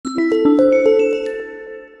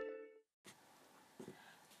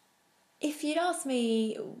you'd asked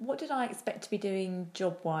me what did I expect to be doing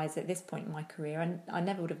job-wise at this point in my career, and I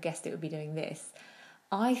never would have guessed it would be doing this.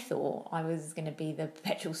 I thought I was going to be the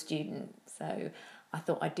perpetual student. So I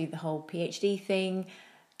thought I'd do the whole PhD thing,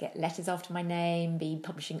 get letters after my name, be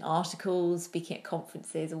publishing articles, speaking at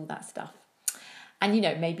conferences, all that stuff. And,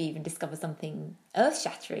 maybe even discover something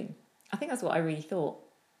earth-shattering. I think that's what I really thought.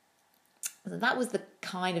 So that was the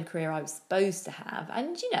kind of career I was supposed to have.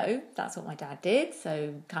 And, that's what my dad did.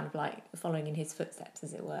 So kind of like following in his footsteps,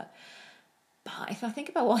 as it were. But if I think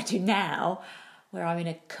about what I do now, where I'm in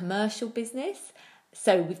a commercial business,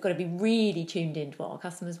 so we've got to be really tuned into what our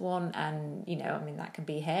customers want. And, that can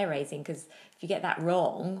be hair-raising, because if you get that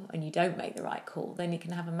wrong and you don't make the right call, then it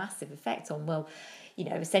can have a massive effect on,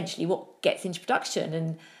 essentially what gets into production,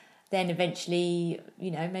 and then eventually,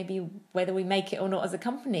 maybe whether we make it or not as a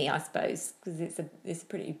company, I suppose, because it's a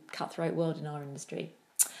pretty cutthroat world in our industry.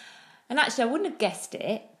 And actually, I wouldn't have guessed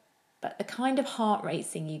it, but the kind of heart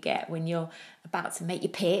racing you get when you're about to make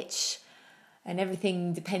your pitch, and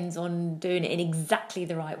everything depends on doing it in exactly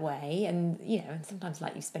the right way, and and sometimes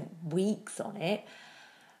like you've spent weeks on it.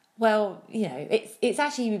 Well, it's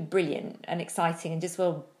actually brilliant and exciting, and just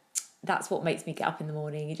that's what makes me get up in the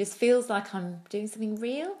morning. It just feels like I'm doing something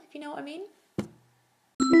real, if you know what I mean.